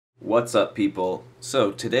What's up, people?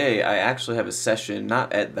 So today I actually have a session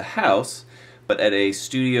not at the house, but at a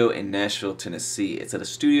studio in Nashville, Tennessee. It's at a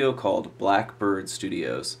studio called Blackbird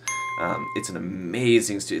Studios. It's an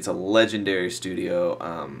amazing studio. It's a legendary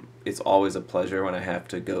studio. It's always a pleasure when I have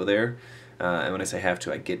to go there, and when I say have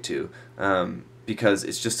to, I get to, because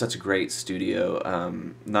it's just such a great studio.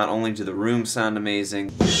 Not only do the rooms sound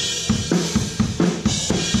amazing,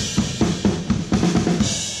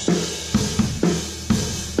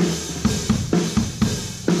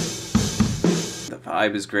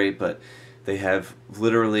 vibe is great, but they have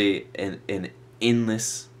literally an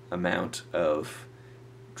endless amount of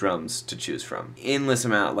drums to choose from. Endless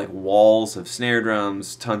amount, like walls of snare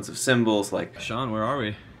drums, tons of cymbals. Like, Sean, where are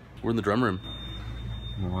we? We're in the drum room.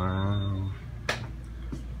 Wow.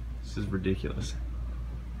 This is ridiculous.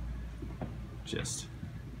 Just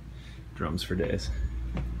drums for days.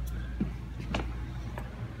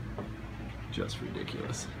 Just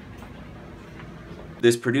ridiculous.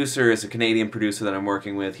 This producer is a Canadian producer that I'm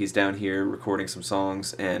working with. He's down here recording some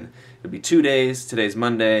songs, and it'll be 2 days. Today's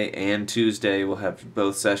Monday and Tuesday. We'll have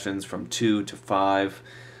both sessions from 2 to 5.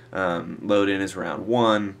 Load in is around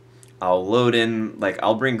 1. I'll load in,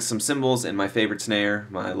 I'll bring some cymbals and my favorite snare,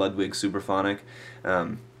 my Ludwig Superphonic,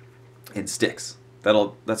 and sticks.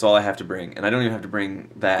 That's all I have to bring. And I don't even have to bring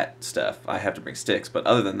that stuff. I have to bring sticks. But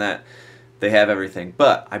other than that, they have everything.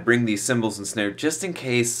 But I bring these cymbals and snare just in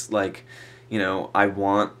case, I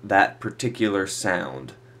want that particular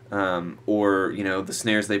sound, or, the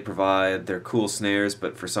snares they provide, they're cool snares,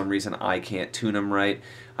 but for some reason I can't tune them right.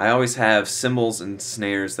 I always have cymbals and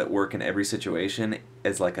snares that work in every situation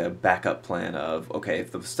as like a backup plan of, okay,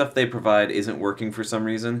 if the stuff they provide isn't working for some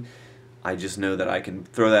reason, I just know that I can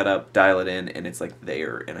throw that up, dial it in, and it's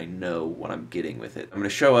there, and I know what I'm getting with it. I'm going to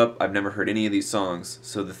show up, I've never heard any of these songs,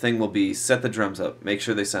 so the thing will be set the drums up, make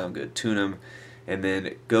sure they sound good, tune them, and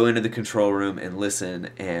then go into the control room and listen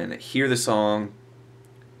and hear the song,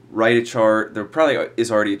 write a chart. There probably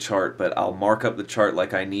is already a chart, but I'll mark up the chart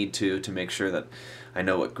like I need to make sure that I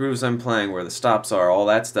know what grooves I'm playing, where the stops are, all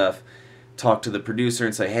that stuff. Talk to the producer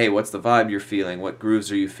and say, hey, what's the vibe you're feeling? What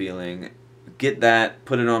grooves are you feeling? Get that,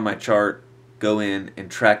 put it on my chart, go in and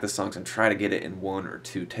track the songs and try to get it in 1 or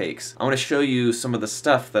 2 takes. I want to show you some of the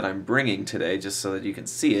stuff that I'm bringing today just so that you can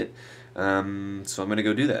see it. So I'm going to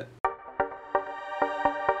go do that.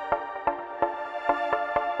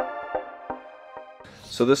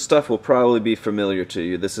 So this stuff will probably be familiar to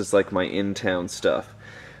you. This is like my in-town stuff.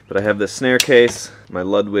 But I have this snare case, my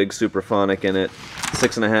Ludwig Superphonic in it,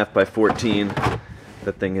 6.5 by 14.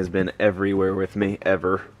 That thing has been everywhere with me,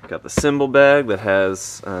 ever. Got the cymbal bag that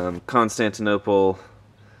has Constantinople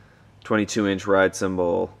 22-inch ride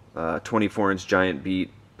cymbal, 24-inch giant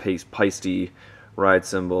beat, Paiste ride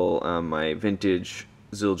cymbal, my vintage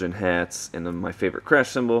Zildjian hats, and then my favorite crash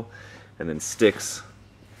cymbal, and then sticks.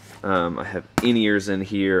 I have in-ears in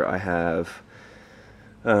here, I have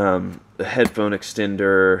a headphone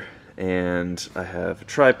extender, and I have a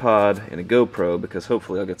tripod and a GoPro because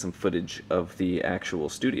hopefully I'll get some footage of the actual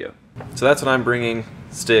studio. So that's what I'm bringing: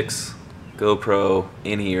 sticks, GoPro,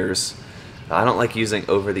 in-ears. I don't like using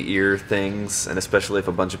over-the-ear things, and especially if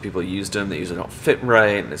a bunch of people used them, they usually don't fit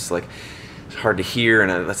right, and it's hard to hear,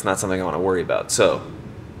 and that's not something I want to worry about. So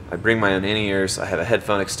I bring my own in-ears, I have a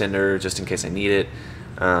headphone extender just in case I need it,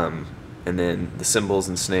 and then the cymbals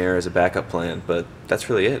and snare as a backup plan, but that's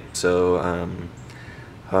really it. So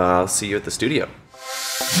I'll see you at the studio.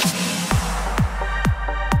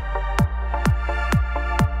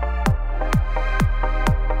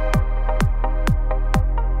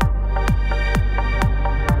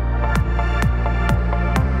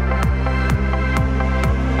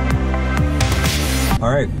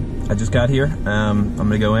 Alright, I just got here. I'm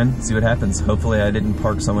gonna go in, see what happens. Hopefully I didn't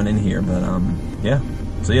park someone in here, but yeah,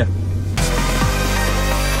 see ya.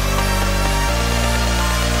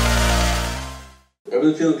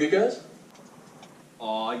 Everything feeling good, guys?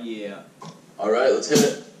 Aw, yeah. Alright, let's hit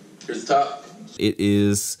it. Here's the top. It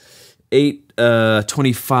is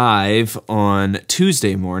 8:25 on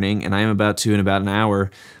Tuesday morning, and I am about to, in about an hour,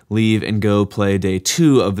 leave and go play day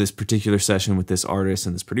 2 of this particular session with this artist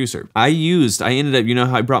and this producer. I ended up, you know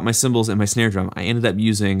how I brought my cymbals and my snare drum? I ended up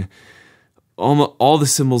using almost all the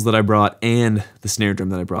cymbals that I brought and the snare drum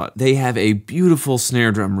that I brought. They have a beautiful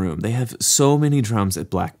snare drum room. They have so many drums at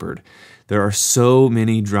Blackbird. There are so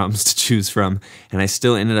many drums to choose from, and I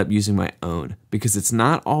still ended up using my own because it's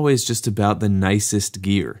not always just about the nicest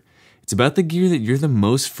gear. It's about the gear that you're the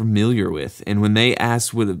most familiar with. And when they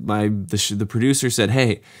asked, the producer said,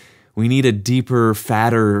 hey, we need a deeper,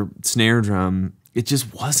 fatter snare drum, it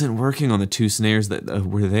just wasn't working on the two snares that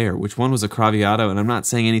were there, which one was a Craviotto, and I'm not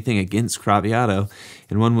saying anything against Craviotto,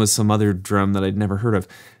 and one was some other drum that I'd never heard of.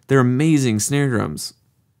 They're amazing snare drums,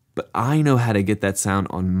 but I know how to get that sound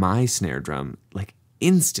on my snare drum like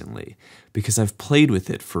instantly because I've played with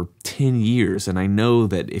it for 10 years, and I know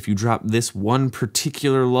that if you drop this one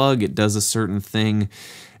particular lug, it does a certain thing,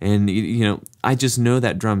 and you know, I just know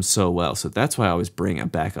that drum so well. So that's why I always bring a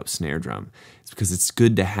backup snare drum. It's because it's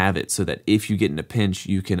good to have it so that if you get in a pinch,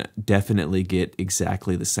 you can definitely get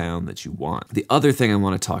exactly the sound that you want. The other thing I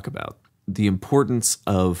want to talk about, the importance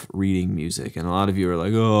of reading music. And a lot of you are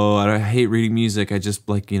like, oh, I hate reading music. I just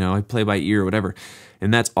like, you know, I play by ear or whatever.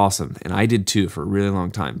 And that's awesome. And I did too for a really long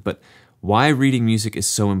time. But why reading music is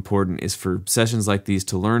so important is for sessions like these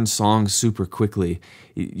to learn songs super quickly.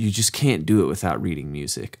 You just can't do it without reading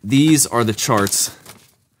music. These are the charts.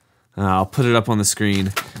 I'll put it up on the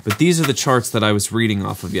screen. But these are the charts that I was reading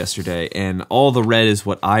off of yesterday. And all the red is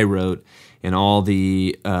what I wrote. And all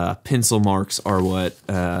the pencil marks are what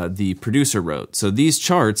the producer wrote. So these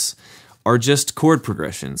charts are just chord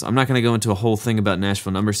progressions. I'm not going to go into a whole thing about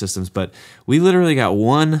Nashville number systems, but we literally got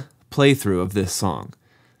one playthrough of this song.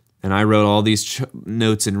 And I wrote all these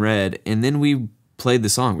notes in red, and then we played the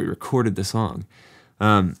song. We recorded the song.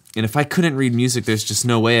 And if I couldn't read music, there's just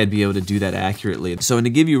no way I'd be able to do that accurately. So and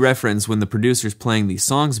to give you reference, when the producer's playing these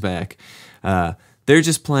songs back, they're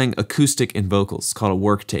just playing acoustic and vocals. It's called a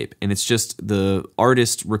work tape, and it's just the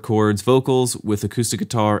artist records vocals with acoustic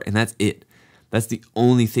guitar, and that's it. That's the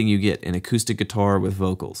only thing you get, an acoustic guitar with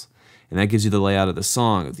vocals. And that gives you the layout of the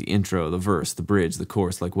song, of the intro, the verse, the bridge, the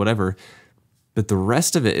chorus, like whatever. But the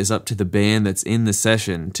rest of it is up to the band that's in the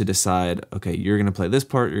session to decide, okay, you're going to play this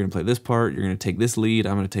part, you're going to play this part, you're going to take this lead,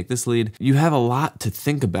 I'm going to take this lead. You have a lot to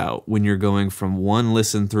think about when you're going from one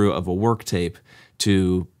listen through of a work tape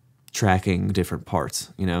to tracking different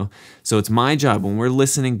parts, you know? So it's my job, when we're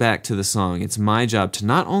listening back to the song, it's my job to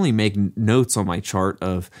not only make notes on my chart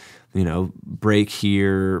of, you know, break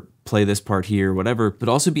here, play this part here, whatever, but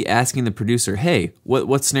also be asking the producer, hey,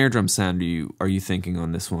 what snare drum sound are you thinking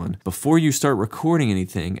on this one? Before you start recording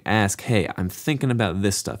anything, ask, hey, I'm thinking about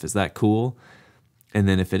this stuff. Is that cool? And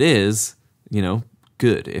then if it is, you know,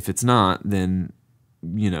 good. If it's not, then,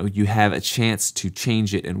 you know, you have a chance to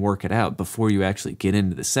change it and work it out before you actually get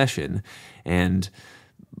into the session and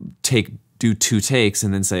do 2 takes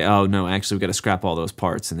and then say, oh no, actually we've got to scrap all those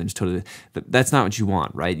parts and then just totally, that's not what you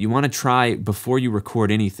want, right? You want to try, before you record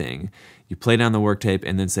anything, you play down the work tape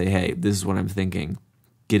and then say, hey, this is what I'm thinking,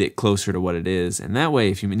 get it closer to what it is. And that way,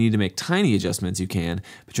 if you need to make tiny adjustments, you can,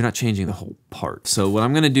 but you're not changing the whole part. So what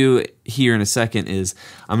I'm going to do here in a second is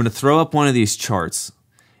I'm going to throw up one of these charts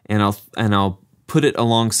and I'll put it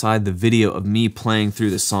alongside the video of me playing through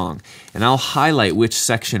the song. And I'll highlight which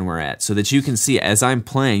section we're at so that you can see, as I'm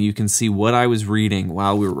playing, you can see what I was reading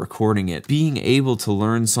while we were recording it. Being able to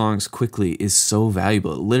learn songs quickly is so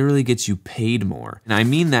valuable. It literally gets you paid more. And I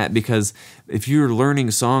mean that because if you're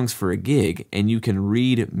learning songs for a gig and you can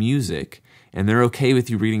read music, and they're okay with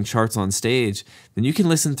you reading charts on stage, then you can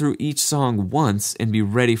listen through each song once and be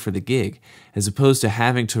ready for the gig, as opposed to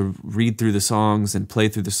having to read through the songs and play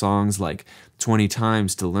through the songs like 20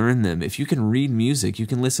 times to learn them. If you can read music, you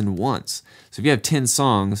can listen once. So if you have 10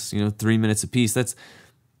 songs, you know, 3 minutes apiece, that's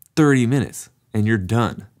 30 minutes and you're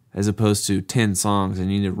done, as opposed to 10 songs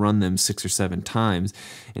and you need to run them 6 or 7 times.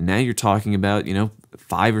 And now you're talking about, you know,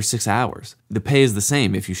 5 or 6 hours. The pay is the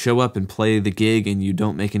same. If you show up and play the gig and you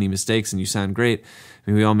don't make any mistakes and you sound great,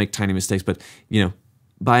 I mean, we all make tiny mistakes, but, you know,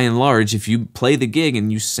 by and large, if you play the gig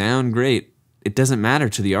and you sound great, it doesn't matter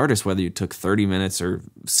to the artist whether you took 30 minutes or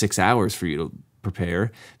 6 hours for you to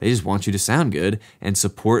prepare. They just want you to sound good and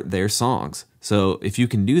support their songs. So if you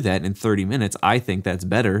can do that in 30 minutes, I think that's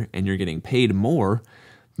better and you're getting paid more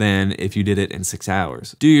than if you did it in 6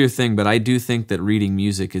 hours. Do your thing, but I do think that reading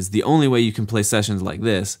music is the only way you can play sessions like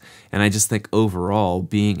this, and I just think overall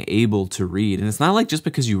being able to read, and it's not like just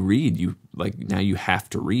because you read, you like now you have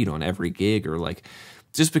to read on every gig, or like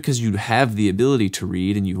just because you have the ability to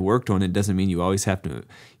read and you've worked on it doesn't mean you always have to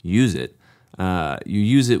use it. You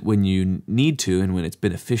use it when you need to and when it's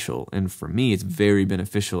beneficial, and for me it's very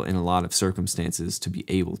beneficial in a lot of circumstances to be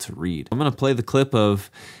able to read. I'm going to play the clip of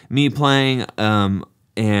me playing,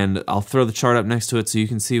 and I'll throw the chart up next to it so you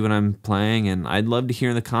can see what I'm playing, and I'd love to hear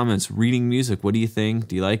in the comments, reading music, what do you think?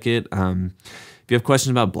 Do you like it? If you have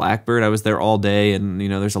questions about Blackbird, I was there all day, and you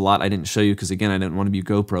know there's a lot I didn't show you because, again, I didn't want to be a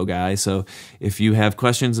GoPro guy. So if you have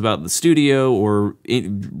questions about the studio or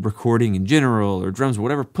recording in general or drums or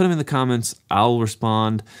whatever, put them in the comments. I'll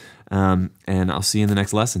respond, and I'll see you in the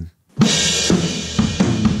next lesson.